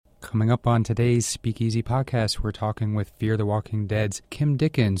Coming up on today's Speakeasy podcast, we're talking with Fear the Walking Dead's Kim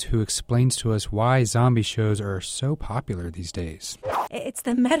Dickens, who explains to us why zombie shows are so popular these days. It's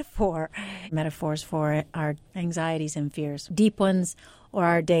the metaphors for our anxieties and fears, deep ones or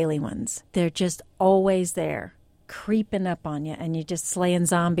our daily ones. They're just always there, creeping up on you, and you're just slaying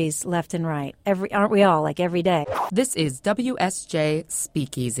zombies left and right. Aren't we all, like every day? This is WSJ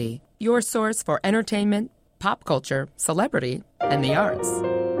Speakeasy, your source for entertainment, pop culture, celebrity, and the arts.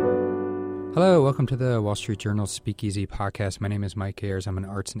 Hello, welcome to the Wall Street Journal Speakeasy podcast. My name is Mike Ayers. I'm an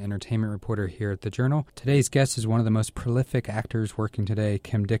arts and entertainment reporter here at the Journal. Today's guest is one of the most prolific actors working today,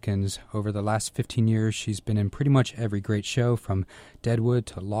 Kim Dickens. Over the last 15 years, she's been in pretty much every great show, from Deadwood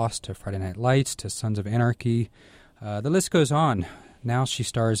to Lost to Friday Night Lights to Sons of Anarchy. The list goes on. Now she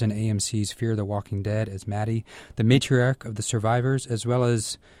stars in AMC's Fear the Walking Dead as Maddie, the matriarch of the survivors, as well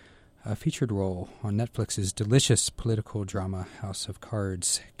as a featured role on Netflix's delicious political drama House of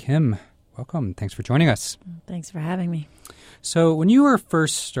Cards. Kim, welcome. Thanks for joining us. Thanks for having me. So when you were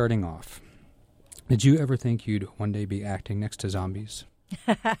first starting off, did you ever think you'd one day be acting next to zombies?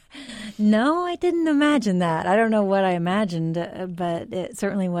 No, I didn't imagine that. I don't know what I imagined, but it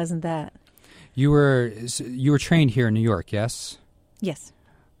certainly wasn't that. You were trained here in New York, yes? Yes.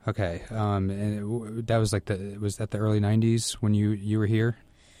 Okay. And that was was that the early 90s when you were here?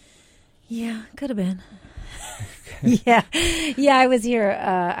 Yeah, could have been. Yeah, I was here.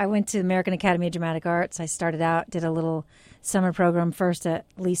 I went to the American Academy of Dramatic Arts. I started out, did a little summer program first at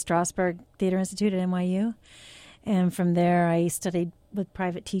Lee Strasberg Theater Institute at NYU. And from there, I studied with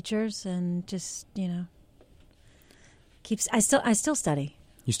private teachers and just, I still study.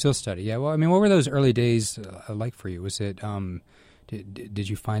 You still study, yeah. Well, I mean, what were those early days like for you? Was it, did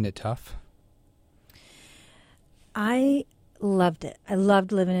you find it tough? I loved it. I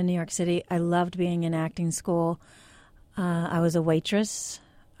loved living in New York City. I loved being in acting school. I was a waitress.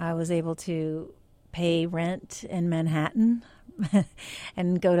 I was able to pay rent in Manhattan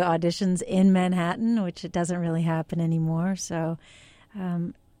and go to auditions in Manhattan, which it doesn't really happen anymore. So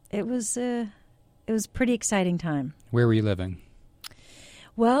it was a pretty exciting time. Where were you living?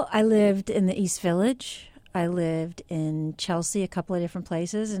 Well, I lived in the East Village. I lived in Chelsea, a couple of different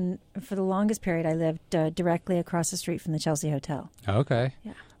places, and for the longest period, I lived directly across the street from the Chelsea Hotel. Okay.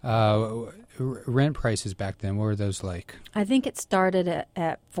 Yeah. Rent prices back then, what were those like? I think it started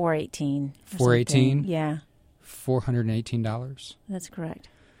at $418. $418? Yeah. $418? That's correct.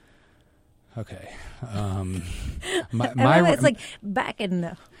 Okay. It's like back in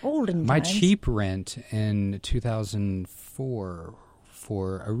the olden times. My cheap rent in 2004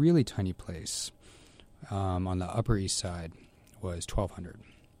 for a really tiny place on the Upper East Side was $1,200.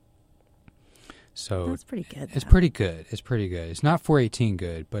 So that's pretty good. It's pretty good. It's not $418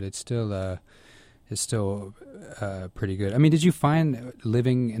 good, but it's still pretty good. I mean, did you find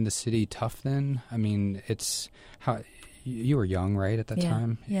living in the city tough then? I mean, you were young, right, at that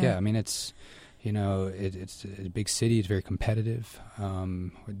time? Yeah. I mean, it's it's a big city. It's very competitive.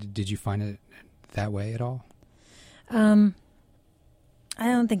 Did you find it that way at all? I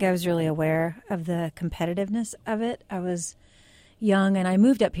don't think I was really aware of the competitiveness of it. I was young, and I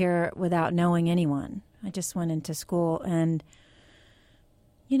moved up here without knowing anyone. I just went into school, and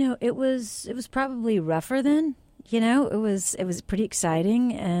it was probably rougher then. It was pretty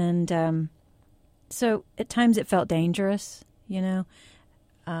exciting, and so at times it felt dangerous. But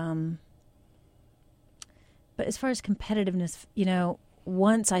as far as competitiveness,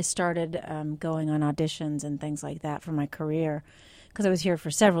 once I started going on auditions and things like that for my career, because I was here for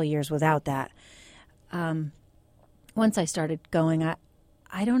several years without that. Once I started going,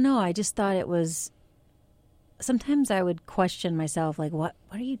 I don't know. I just thought it was. Sometimes I would question myself, like, what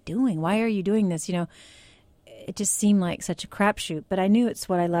are you doing? Why are you doing this? It just seemed like such a crapshoot. But I knew it's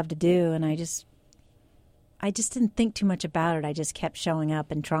what I love to do, and I just didn't think too much about it. I just kept showing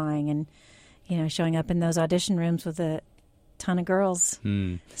up and trying, and showing up in those audition rooms with a ton of girls.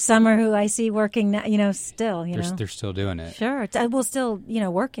 Some are who I see working now, still, They're still doing it. Sure. Well, still,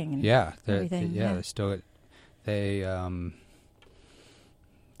 working and everything. They're still, they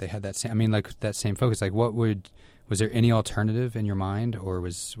had that same, like that same focus. Like was there any alternative in your mind, or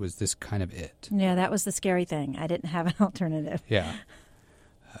was this kind of it? Yeah, that was the scary thing. I didn't have an alternative. Yeah.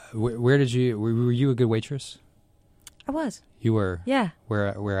 Where did you, were you a good waitress? I was. You were? Yeah.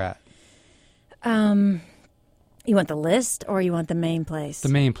 Where at? You want the list or you want the main place? The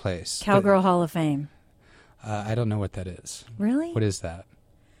main place. Cowgirl Hall of Fame. I don't know what that is. Really? What is that?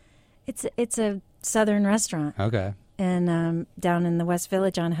 It's a southern restaurant. Okay. And down in the West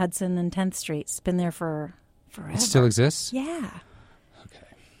Village on Hudson and 10th Street. It's been there for forever. It still exists? Yeah. Okay.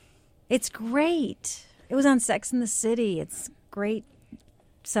 It's great. It was on Sex and the City. It's great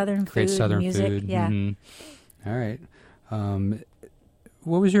Southern Create food, Southern music. food. Yeah. Mm-hmm. All right.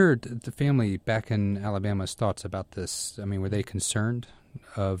 What was the family back in Alabama's thoughts about this? I mean, were they concerned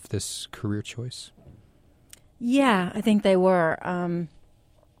of this career choice? Yeah, I think they were.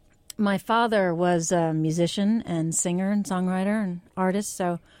 My father was a musician and singer and songwriter and artist,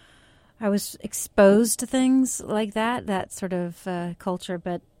 so I was exposed to things like that sort of culture.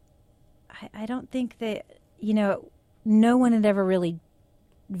 But I don't think that, no one had ever really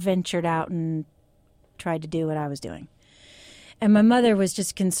ventured out and tried to do what I was doing. And my mother was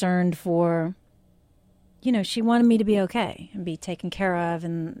just concerned for, she wanted me to be okay and be taken care of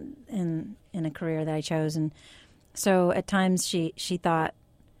in a career that I chose. And so at times she thought,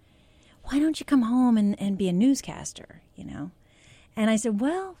 why don't you come home and be a newscaster, And I said,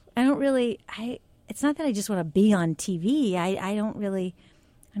 well, I don't really, it's not that I just want to be on TV. I don't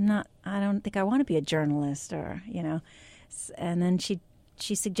think I want to be a journalist or, And then she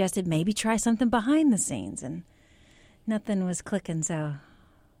suggested maybe try something behind the scenes, and nothing was clicking. So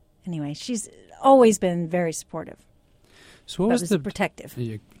anyway, she's always been very supportive. So what was protective?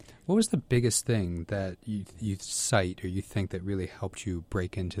 What was the biggest thing that you cite or you think that really helped you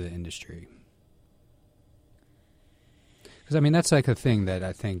break into the industry? Because, I mean, that's like a thing that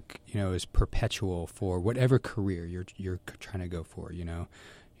I think, is perpetual for whatever career you're trying to go for,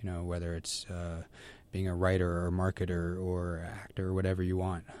 whether it's being a writer or a marketer or actor or whatever you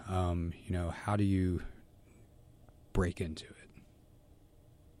want. How do you break into it?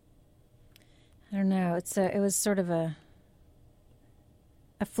 I don't know. It was sort of a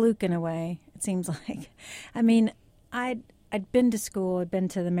fluke in a way, it seems like. I mean, I'd been to school. I'd been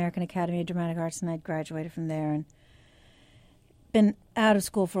to the American Academy of Dramatic Arts, and I'd graduated from there, and been out of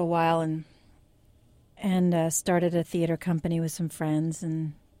school for a while, and started a theater company with some friends,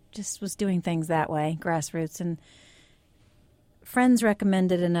 and just was doing things that way, grassroots. And friends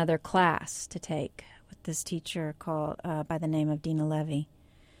recommended another class to take with this teacher called by the name of Dina Levy.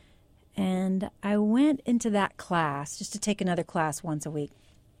 And I went into that class just to take another class once a week.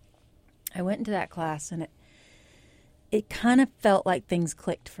 I went into that class, and it kind of felt like things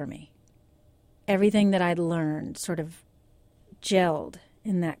clicked for me. Everything that I'd learned sort of gelled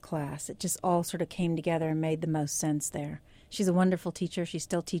in that class. It just all sort of came together and made the most sense there. She's a wonderful teacher. She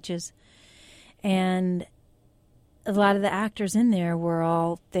still teaches. And a lot of the actors in there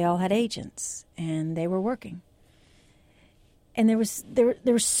they all had agents, and they were working. And there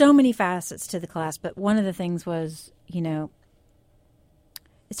were so many facets to the class, but one of the things was, it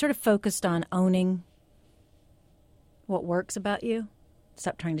sort of focused on owning what works about you.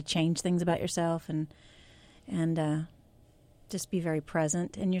 Stop trying to change things about yourself, and just be very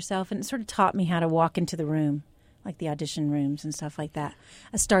present in yourself. And it sort of taught me how to walk into the room, like the audition rooms and stuff like that,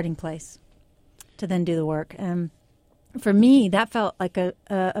 a starting place to then do the work. For me, that felt like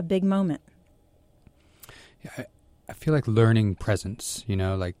a big moment. Yeah, I feel like learning presence,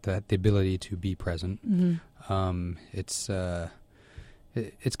 like the ability to be present. Mm-hmm.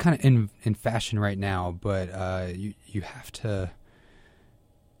 It's kind of in fashion right now, but you have to,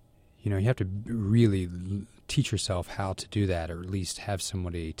 you have to really teach yourself how to do that, or at least have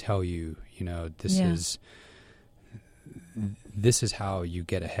somebody tell you, this is how you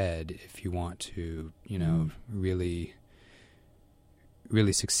get ahead if you want to,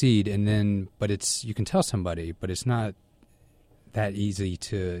 really succeed. And then, but you can tell somebody, but it's not that easy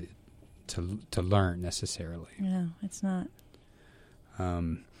to learn necessarily. No, it's not.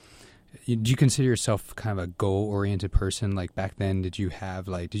 Do you consider yourself kind of a goal-oriented person? Like back then, did you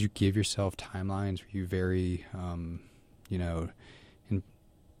give yourself timelines? Were you very, in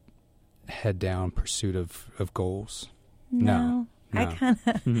head-down pursuit of goals? No.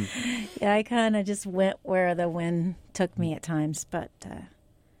 I kind of just went where the wind took me at times. But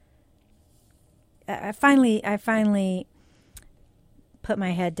I finally put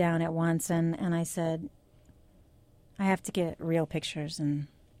my head down at once, and I said, I have to get real pictures, and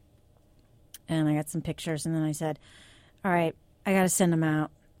I got some pictures, and then I said, all right, I got to send them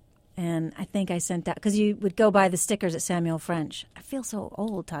out. And I think I sent out, because you would go buy the stickers at Samuel French. I feel so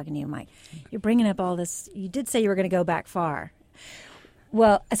old talking to you, Mike. You're bringing up all this. You did say you were going to go back far.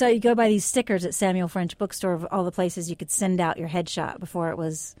 Well, so you go buy these stickers at Samuel French bookstore of all the places you could send out your headshot before it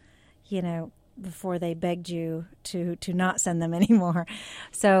was, before they begged you to not send them anymore.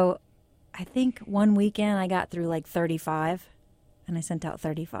 So I think one weekend I got through like 35, and I sent out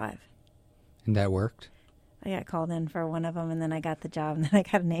 35. And that worked? I got called in for one of them, and then I got the job, and then I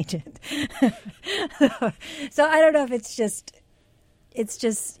got an agent. So I don't know if it's just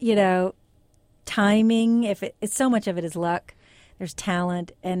timing. If it's so much of it is luck. There's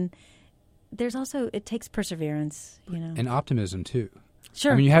talent, and there's also, it takes perseverance, And optimism too.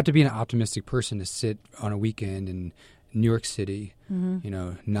 Sure. I mean, you have to be an optimistic person to sit on a weekend in New York City,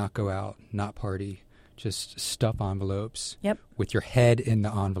 not go out, not party, just stuff envelopes. Yep. With your head in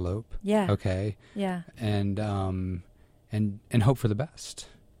the envelope. Yeah. Okay. Yeah. And hope for the best.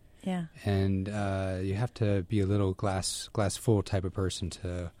 Yeah. And you have to be a little glass full type of person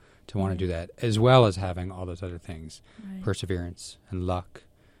to want to do that, as well as having all those other things, perseverance and luck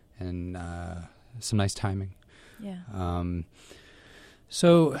and some nice timing. Yeah.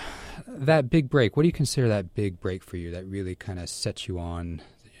 So that big break, what do you consider that big break for you that really kind of sets you on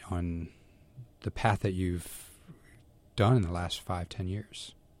the path that you've done in the last 5-10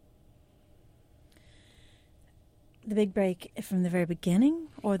 years? The big break from the very beginning,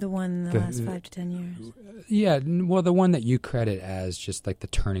 or the one the last 5 to 10 years? Yeah, well, the one that you credit as just like the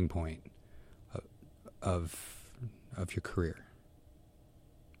turning point of your career.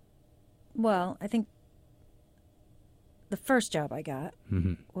 Well, I think the first job I got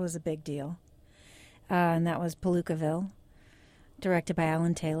was a big deal, and that was Palookaville, directed by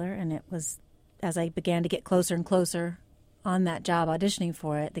Alan Taylor. And it was, as I began to get closer and closer on that job, auditioning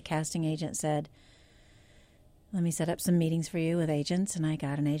for it, the casting agent said, "Let me set up some meetings for you with agents." And I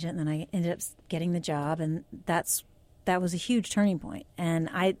got an agent, and then I ended up getting the job, and that was a huge turning point. And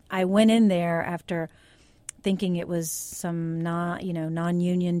I went in there after thinking it was some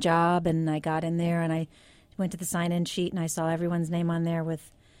non-union job, and I got in there, and I went to the sign-in sheet, and I saw everyone's name on there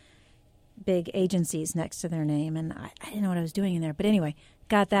with big agencies next to their name, and I didn't know what I was doing in there. But anyway,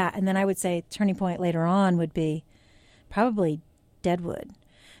 got that. And then I would say turning point later on would be probably Deadwood,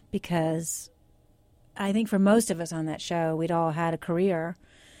 because I think for most of us on that show, we'd all had a career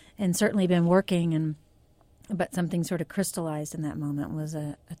and certainly been working, but something sort of crystallized in that moment was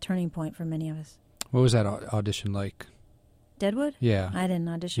a turning point for many of us. What was that audition like? Deadwood? Yeah. I didn't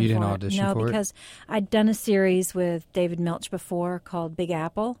audition for it. You didn't audition for it? No, because I'd done a series with David Milch before called Big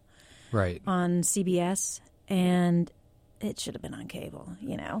Apple. Right. On CBS, and it should have been on cable,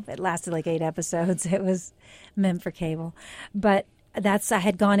 It lasted like 8 episodes. It was meant for cable. But I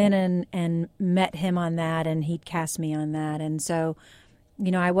had gone in and met him on that, and he'd cast me on that. And so,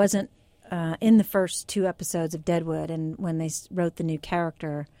 I wasn't in the first 2 episodes of Deadwood, and when they wrote the new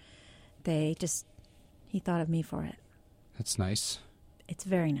character, he thought of me for it. That's nice. It's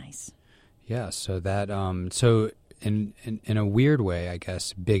very nice. Yeah, so that so in a weird way, I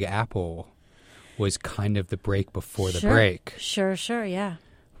guess Big Apple was kind of the break before the break. Sure, yeah.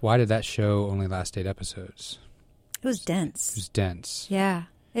 Why did that show only last 8 episodes? It was dense. It was dense. Yeah.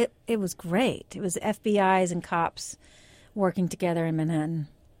 It was great. It was FBI's and cops working together in Manhattan.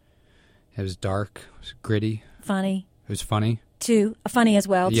 It was dark. It was gritty. Funny. It was funny. Too. Funny as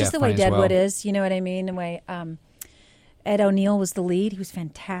well. Yeah, just the way Deadwood is. You know what I mean? The way Ed O'Neill was the lead. He was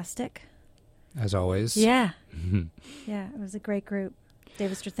fantastic. As always. Yeah. Yeah, it was a great group.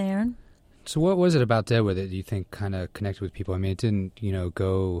 David Strathairn. So what was it about Deadwood that you think kind of connected with people? I mean, it didn't,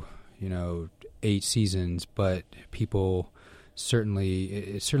 go, 8 seasons, but people it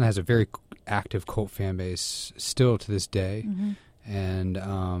certainly has a very active cult fan base still to this day. Mm-hmm. And,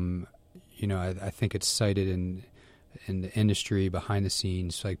 I think it's cited in the industry behind the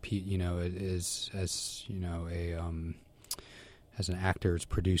scenes, like, as an actors,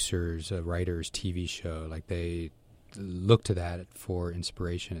 producers, writers, TV show, like they look to that for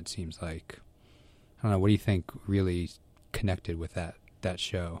inspiration, it seems like. I don't know, what do you think really connected with that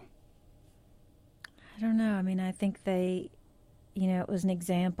show? I don't know. I mean, I think it was an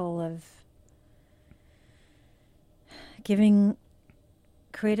example of giving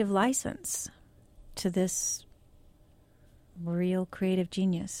creative license to this real creative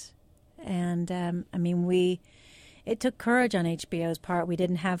genius. And, it took courage on HBO's part. We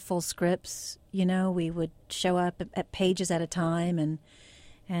didn't have full scripts, we would show up at pages at a time.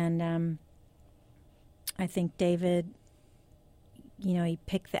 And I think David, he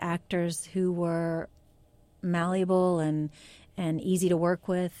picked the actors who were malleable and easy to work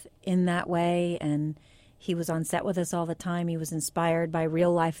with in that way. And he was on set with us all the time. He was inspired by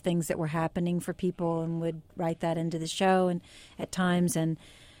real life things that were happening for people and would write that into the show and at times. And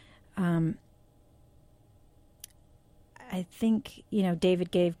I think,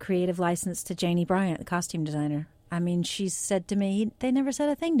 David gave creative license to Janie Bryant, the costume designer. I mean, she said to me, they never said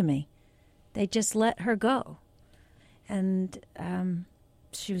a thing to me. They just let her go. And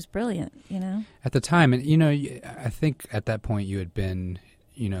she was brilliant, At the time, and, I think at that point you had been,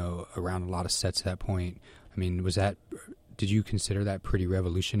 around a lot of sets at that point. I mean, did you consider that pretty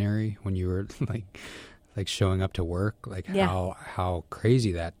revolutionary when you were, like showing up to work? Like, yeah. How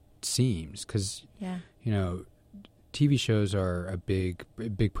crazy that seems? Because, TV shows are a big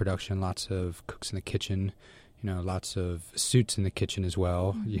production, lots of cooks in the kitchen, lots of suits in the kitchen as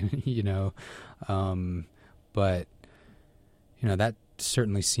well, but, that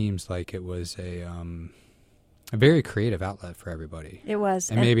certainly seems like it was a very creative outlet for everybody. It was.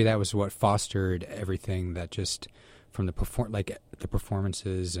 And maybe that was what fostered everything that just from the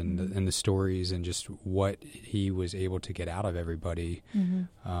performances and the stories and just what he was able to get out of everybody.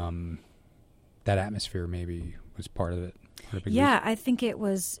 Mm-hmm. That atmosphere maybe was part of it. Yeah, I think it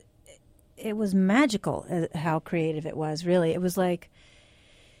was magical how creative it was, really. It was like,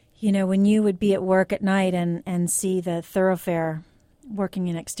 when you would be at work at night and see the thoroughfare, working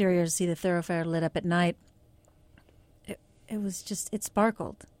in exteriors, see the thoroughfare lit up at night, it was just, it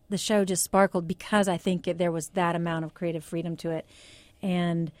sparkled. The show just sparkled because I think there was that amount of creative freedom to it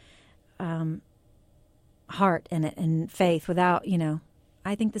and heart in it and faith without,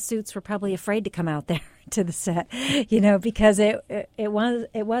 I think the suits were probably afraid to come out there to the set, because it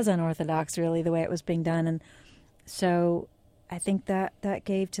was unorthodox, really, the way it was being done. And so I think that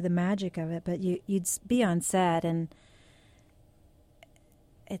gave to the magic of it. But you'd be on set, and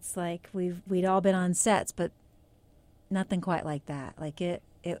it's like we'd all been on sets, but nothing quite like that. Like it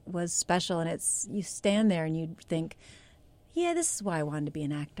was special, and you stand there and you'd think, yeah, this is why I wanted to be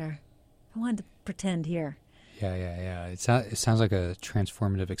an actor. I wanted to pretend here. Yeah. It sounds like a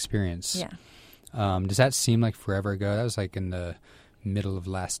transformative experience. Yeah. Does that seem like forever ago? That was like in the middle of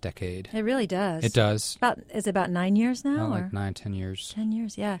last decade. It really does. It does. Is it about 9 years now? Like 9-10 years. 10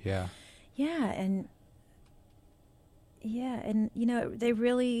 years, yeah. Yeah. Yeah, and they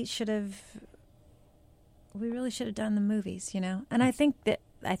really should have. We really should have done the movies, And I think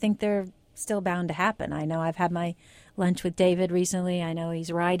they're still bound to happen. I know I've had my lunch with David recently. I know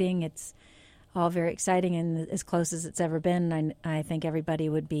he's writing. It's all very exciting and as close as it's ever been. I think everybody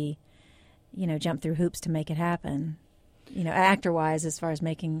would be, jump through hoops to make it happen, actor-wise, as far as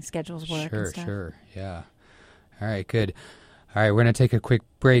making schedules work and stuff. Sure, yeah. All right, good. All right, we're going to take a quick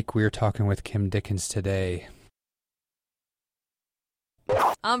break. We're talking with Kim Dickens today.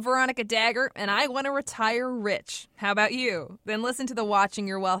 I'm Veronica Dagger, and I want to retire rich. How about you? Then listen to the Watching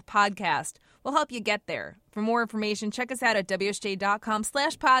Your Wealth podcast. We'll help you get there. For more information, check us out at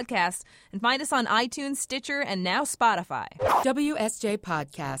WSJ.com/podcast and find us on iTunes, Stitcher, and now Spotify. WSJ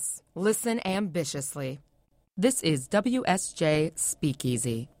Podcasts. Listen ambitiously. This is WSJ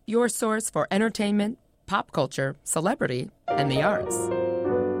Speakeasy, your source for entertainment, pop culture, celebrity, and the arts.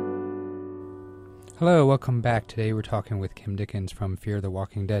 Hello, welcome back. Today we're talking with Kim Dickens from Fear the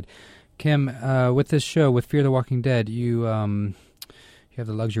Walking Dead. Kim, with this show, with Fear the Walking Dead, you have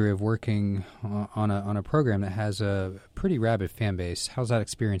the luxury of working on a program that has a pretty rabid fan base. How's that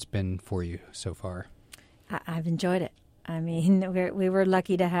experience been for you so far? I've enjoyed it. I mean, we were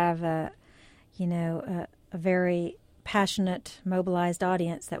lucky to have a very passionate, mobilized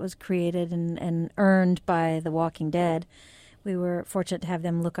audience that was created and earned by The Walking Dead. We were fortunate to have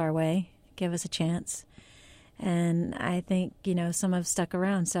them look our way, give us a chance. And I think, some have stuck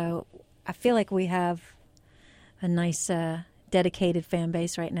around. So I feel like we have a nice, dedicated fan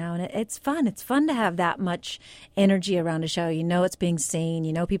base right now. And it's fun. It's fun to have that much energy around a show. It's being seen.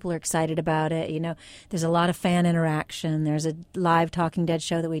 people are excited about it. There's a lot of fan interaction. There's a live Talking Dead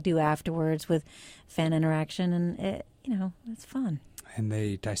show that we do afterwards with fan interaction. And, it's fun. And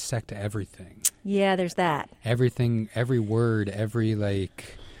they dissect everything. Yeah, there's that. Everything, every word, every,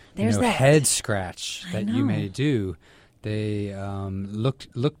 there's that head scratch that you may do, they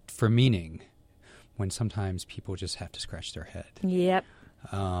looked for meaning when sometimes people just have to scratch their head. Yep.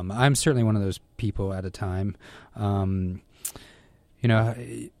 I'm certainly one of those people at a time. You've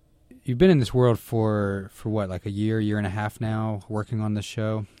been in this world for what, like a year and a half now, working on this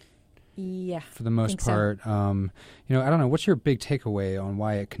show? Yeah. For the most part. So. I don't know, what's your big takeaway on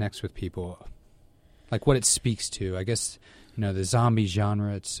why it connects with people? Like what it speaks to? I guess... the zombie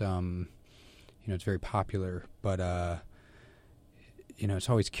genre, it's very popular, but it's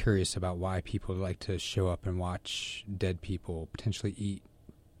always curious about why people like to show up and watch dead people potentially eat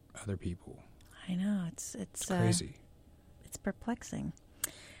other people. I know, it's crazy. It's perplexing.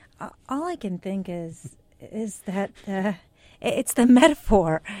 All I can think is that it's the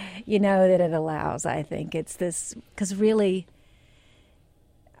metaphor, that it allows. I think it's this because really.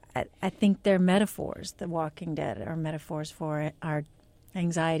 I think they're metaphors. The Walking Dead are metaphors for our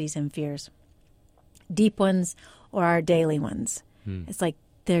anxieties and fears, deep ones or our daily ones. It's like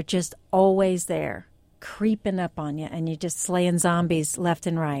they're just always there, creeping up on you, and you're just slaying zombies left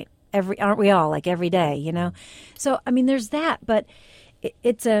and right. Aren't we all, every day? So I mean, there's that, but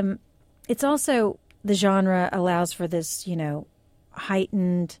it's also the genre allows for this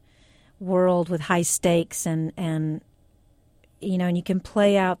heightened world with high stakes and and you can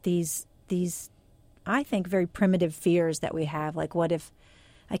play out these I think, very primitive fears that we have. Like, what if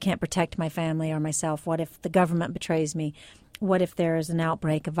I can't protect my family or myself? What if the government betrays me? What if there is an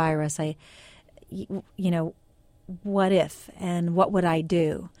outbreak, a virus? What if, and what would I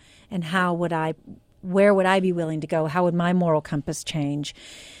do? And where would I be willing to go? How would my moral compass change?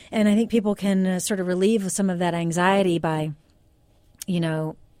 And I think people can sort of relieve some of that anxiety by,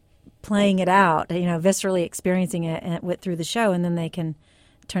 playing it out, viscerally experiencing it through the show, and then they can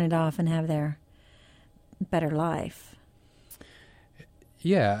turn it off and have their better life.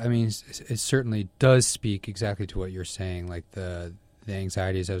 Yeah, I mean, it certainly does speak exactly to what you're saying. Like the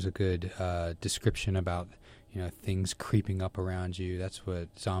anxieties, that was a good description about, things creeping up around you. That's what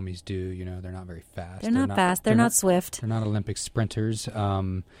zombies do. They're not very fast. They're not fast. They're not swift. They're not Olympic sprinters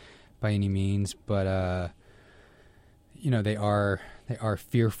by any means, but they are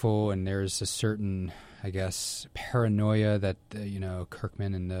fearful, and there's a certain, I guess, paranoia that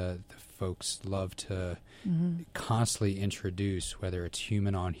Kirkman and the folks love to constantly introduce, whether it's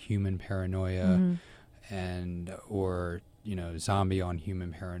human on human paranoia and or zombie on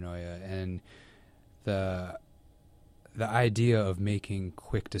human paranoia, and the idea of making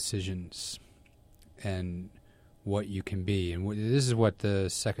quick decisions and what you can be, and this is what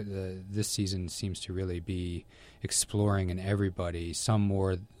this season seems to really be exploring in everybody, some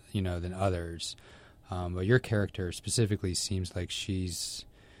more than others, but your character specifically seems like she's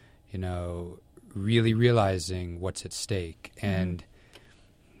really realizing what's at stake. And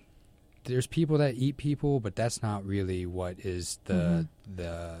there's people that eat people, but that's not really what is the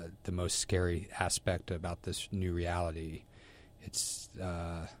most scary aspect about this new reality. It's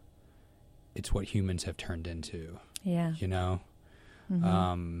what humans have turned into. Yeah.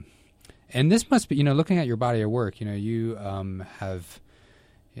 And this must be, looking at your body of work, you have,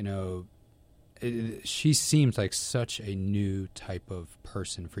 she seems like such a new type of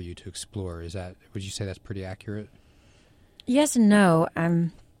person for you to explore. Would you say that's pretty accurate? Yes and no.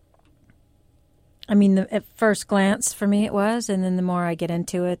 At first glance for me it was, and then the more I get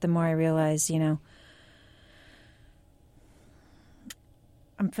into it, the more I realize, I'm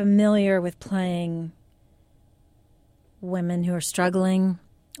familiar with playing women who are struggling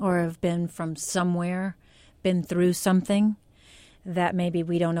or have been from somewhere, been through something that maybe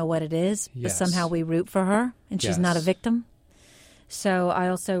we don't know what it is, but somehow we root for her, and she's not a victim. So I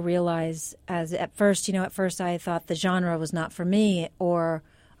also realize, at first I thought the genre was not for me, or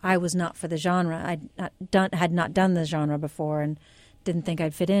I was not for the genre. I had not done the genre before and didn't think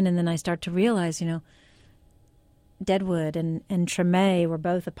I'd fit in. And then I start to realize, Deadwood and Treme were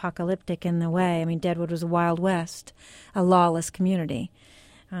both apocalyptic in the way. I mean, Deadwood was a Wild West, a lawless community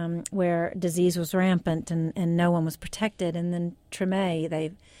where disease was rampant and no one was protected. And then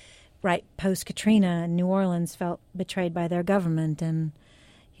Treme, right post-Katrina, New Orleans felt betrayed by their government and,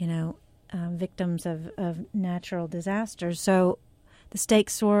 victims of natural disasters. So the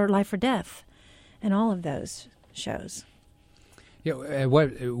stakes were life or death in all of those shows. Yeah,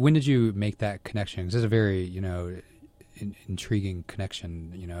 when did you make that connection? Because it's a very, intriguing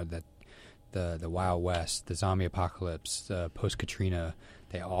connection, that the Wild West, the zombie apocalypse, post-Katrina,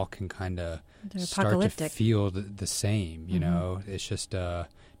 they all can kind of start to feel the same, It's just a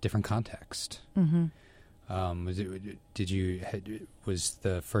different context. Was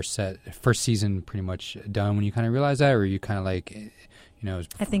the first season pretty much done when you kind of realized that, or were you kind of like, it was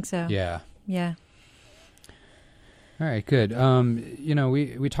before? I think so. Yeah. Yeah. All right, good.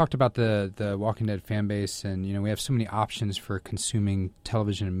 We talked about the Walking Dead fan base, and we have so many options for consuming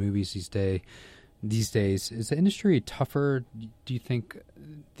television and movies these days. Is the industry tougher, do you think,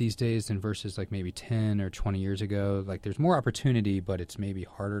 these days than versus like maybe 10 or 20 years ago? Like, there's more opportunity, but it's maybe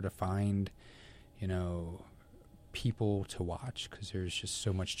harder to find, people to watch because there's just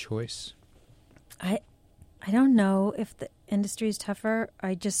so much choice. I don't know if the industry is tougher.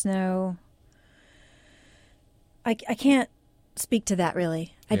 I just know I can't speak to that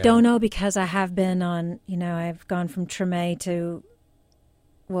really. I don't know because I have been on, I've gone from Treme to,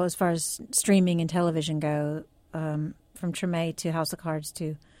 well, as far as streaming and television go, from Treme to House of Cards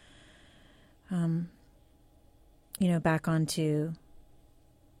to, back onto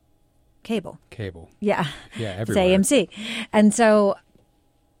cable. Yeah. Yeah, everywhere. It's AMC. And so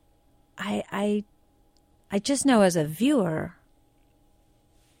I just know as a viewer,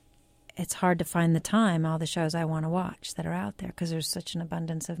 it's hard to find the time, all the shows I want to watch that are out there because there's such an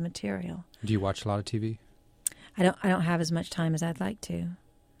abundance of material. Do you watch a lot of TV? I don't have as much time as I'd like to.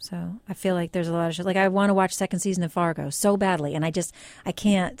 So I feel like there's a lot of shows. Like I want to watch second season of Fargo so badly, and I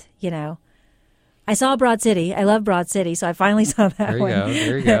can't, I saw Broad City. I love Broad City, so I finally saw that one.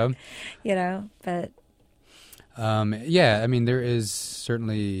 There you go. But... there is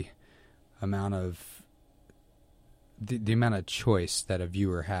certainly amount of the amount of choice that a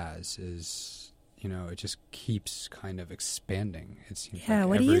viewer has is, it just keeps kind of expanding. It seems. Yeah. Like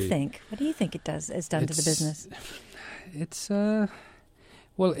What do you think? What do you think it's done to the business? It's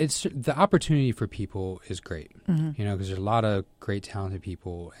well, it's the opportunity for people is great. Because there's a lot of great talented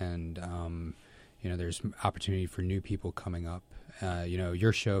people, and there's opportunity for new people coming up.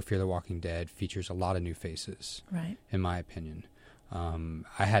 Your show, Fear the Walking Dead, features a lot of new faces, Right. in my opinion.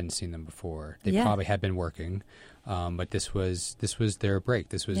 I hadn't seen them before. They probably had been working, but this was their break.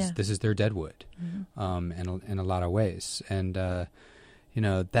 This is their Deadwood, in a lot of ways, and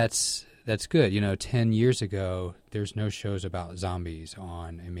that's good. 10 years ago, there's no shows about zombies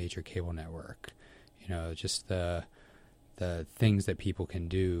on a major cable network. Just the things that people can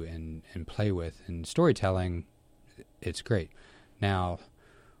do and play with and storytelling, it's great. Now,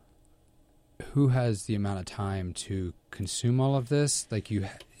 who has the amount of time to consume all of this? Like you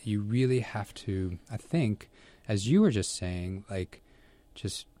really have to, I think, as you were just saying, like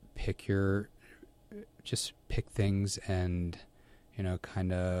just pick things and,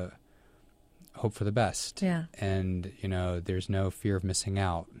 kind of hope for the best. Yeah. And, there's no fear of missing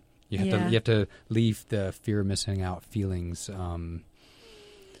out. You have to leave the fear of missing out feelings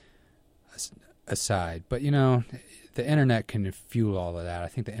aside. But, the internet can fuel all of that. I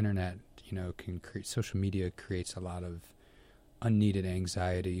think the internet, can create, social media creates a lot of unneeded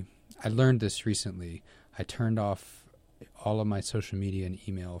anxiety. I learned this recently. I turned off all of my social media and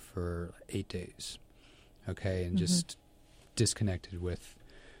email for 8 days. Okay. And just disconnected with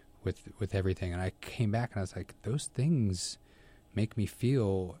everything. And I came back and I was like, those things make me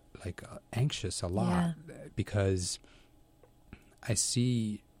feel like anxious a lot because I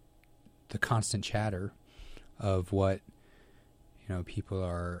see the constant chatter of what people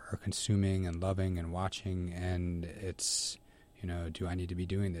are consuming and loving and watching, and it's do I need to be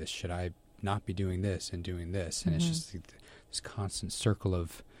doing this? Should I not be doing this and doing this? And it's just this constant circle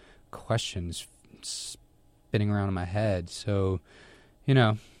of questions spinning around in my head. So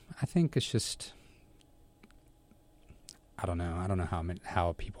I think it's just I don't know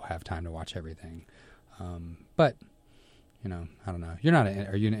how people have time to watch everything, but I don't know.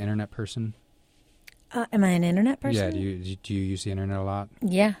 Are you an internet person? Am I an internet person? Yeah. Do you use the internet a lot?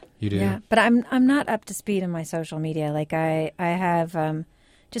 Yeah. You do? Yeah. But I'm not up to speed in my social media. Like I have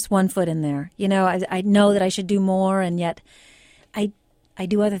just one foot in there. I know that I should do more, and yet I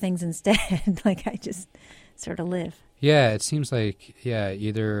do other things instead. Like I just sort of live. Yeah. It seems like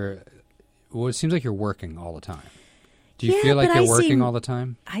it seems like you're working all the time. Do you feel like you're working all the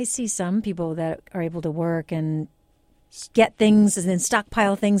time? I see some people that are able to work and get things and then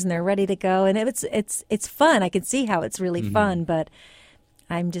stockpile things and they're ready to go, and it's fun. I can see how it's really fun, but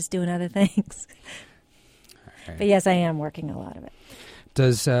I'm just doing other things. Right. But yes, I am working a lot of it.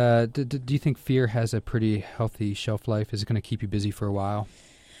 Does do you think fear has a pretty healthy shelf life? Is it going to keep you busy for a while?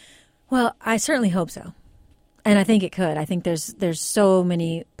 Well, I certainly hope so, and I think it could. I think there's so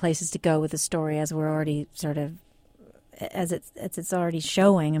many places to go with the story, as we're already sort of. As it's already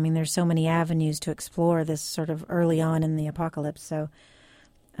showing. I mean, there's so many avenues to explore this sort of early on in the apocalypse. So,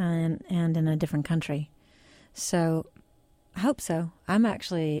 and in a different country. So, I hope so. I'm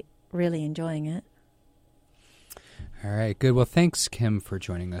actually really enjoying it. All right, good. Well, thanks, Kim, for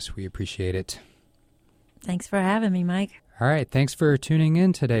joining us. We appreciate it. Thanks for having me, Mike. All right. Thanks for tuning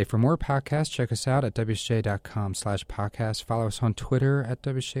in today. For more podcasts, check us out at wsj.com/podcast. Follow us on Twitter at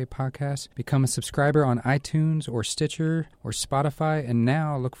WSJ Podcast. Become a subscriber on iTunes or Stitcher or Spotify. And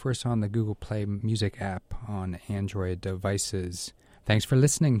now look for us on the Google Play Music app on Android devices. Thanks for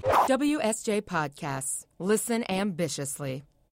listening. WSJ Podcasts. Listen ambitiously.